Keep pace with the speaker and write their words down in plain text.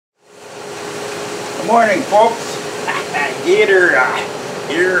Morning, folks. Gator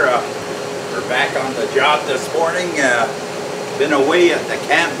here. We're back on the job this morning. Been away at the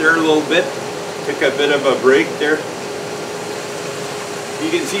camp there a little bit. Took a bit of a break there. You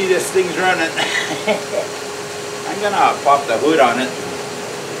can see this thing's running. I'm gonna pop the hood on it.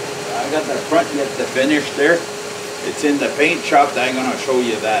 I got the front yet to finish there. It's in the paint shop. I'm gonna show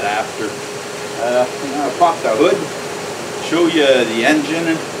you that after. I'm gonna pop the hood, show you the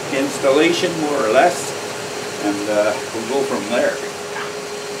engine installation more or less, and we'll go from there.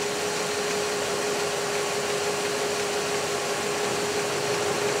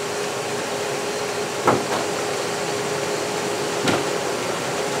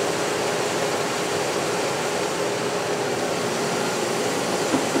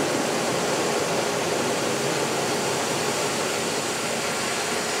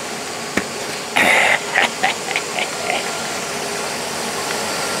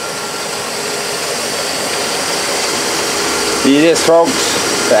 See this, folks?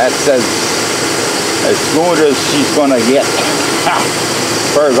 That's as smooth as she's gonna get. As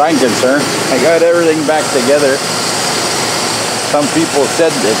far as I'm concerned, I got everything back together. Some people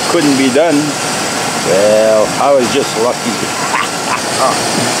said it couldn't be done. Well, I was just lucky.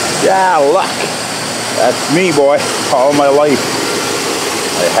 Yeah, luck. That's me, boy. All my life,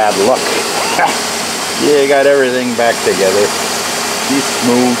 I had luck. Yeah, I got everything back together. She's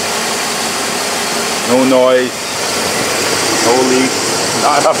smooth. No noise. No leaks,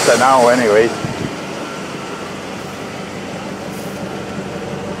 not up to now anyway.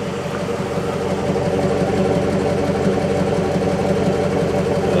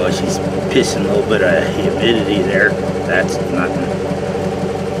 Oh, she's pissing a little bit of humidity there. That's nothing.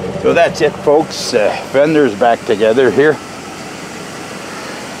 So that's it, folks. Fender's back together here.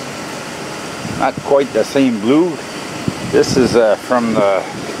 Not quite the same blue. This is from the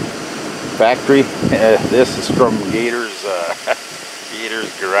factory. This is from Gator's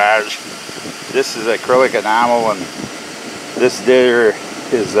garage. This is acrylic enamel, and this there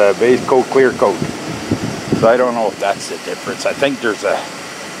is a base coat, clear coat. So I don't know if that's the difference. I think there's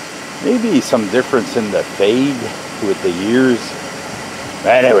maybe some difference in the fade with the years.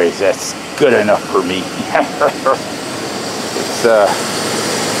 Anyways, that's good enough for me. It's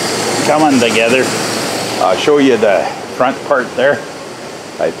coming together. I'll show you the front part there.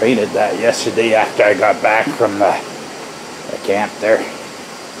 I painted that yesterday after I got back from the camp there.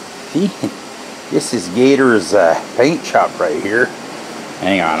 See, this is Gator's paint shop right here.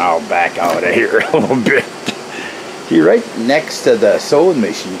 Hang on, I'll back out of here a little bit. See, right next to the sewing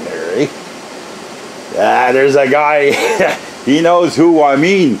machine there, eh? Ah, there's a guy. He knows who I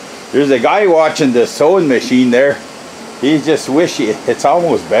mean. There's a guy watching the sewing machine there. He's just wishy. It's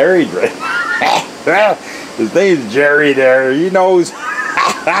almost buried, right? His name's Jerry there. He knows.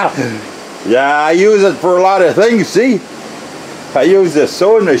 Yeah, I use it for a lot of things, see? I use the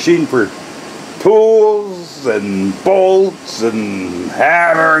sewing machine for tools and bolts and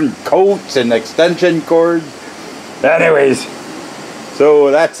hammer and coats and extension cords. Anyways, so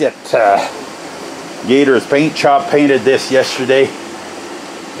that's it. Gator's paint shop painted this yesterday.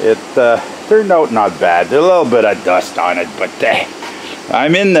 It turned out not bad. A little bit of dust on it, but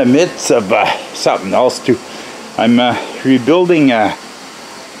I'm in the midst of something else too. I'm rebuilding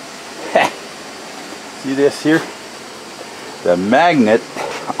see this here? The magnet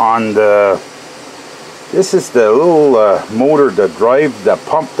on this is the little motor to drive the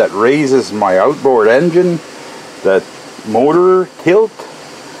pump that raises my outboard engine. The motor tilt.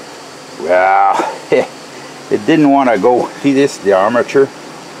 Well, it didn't want to go. See this, the armature?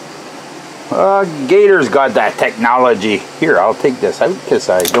 Gator's got that technology. Here, I'll take this out because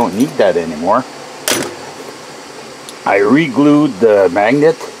I don't need that anymore. I re-glued the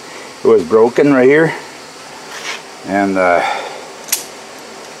magnet. It was broken right here. And I'm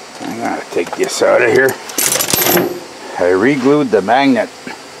gonna take this out of here. I re-glued the magnet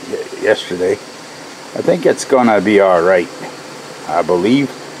yesterday. I think it's gonna be alright, I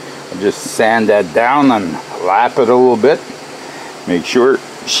believe. I'll just sand that down and lap it a little bit. Make sure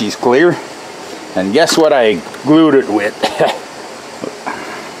she's clear. And guess what I glued it with?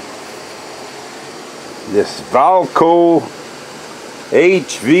 This Valco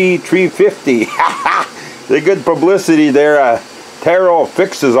HV350. The good publicity there. Taro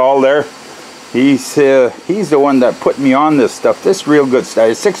fixes all there. He's the one that put me on this stuff. This real good stuff.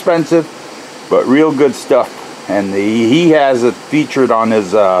 It's expensive, but real good stuff. And he has it featured on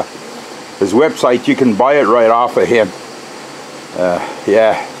his website. You can buy it right off of him.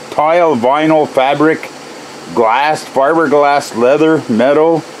 Yeah, tile, vinyl, fabric, glass, fiberglass, leather,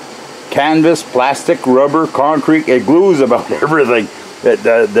 metal, canvas, plastic, rubber, concrete. It glues about everything.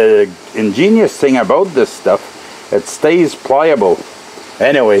 The ingenious thing about this stuff, it stays pliable.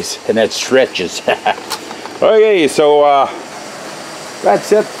 Anyways, and it stretches. Okay, so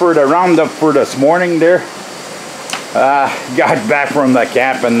that's it for the roundup for this morning there. Got back from the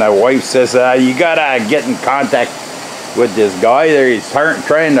camp and the wife says, you gotta get in contact with this guy there. He's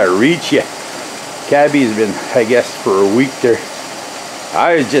trying to reach you. Cabby's been, I guess, for a week there.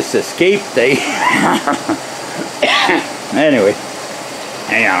 I was just escaped, eh? Anyway,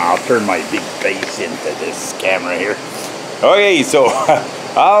 hang on, I'll turn my big face into this camera here. Okay, so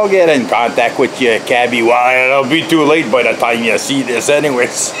I'll get in contact with you, Cabby. Well, it'll be too late by the time you see this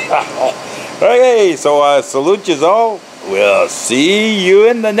anyways. Okay, so salute you all. We'll see you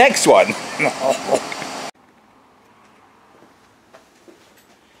in the next one.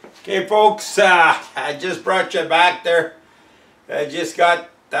 Okay, folks, I just brought you back there. I just got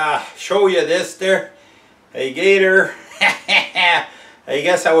show you this there. Hey, Gator. I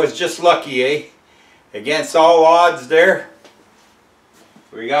guess I was just lucky, eh? Against all odds there.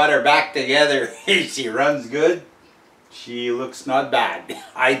 We got her back together. She runs good. She looks not bad,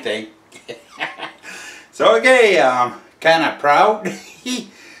 I think. So, okay, kind of proud.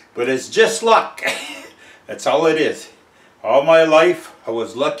 But it's just luck. That's all it is. All my life, I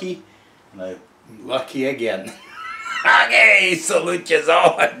was lucky. And I'm lucky again. Okay, salute you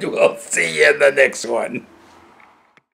all. And we'll see you in the next one.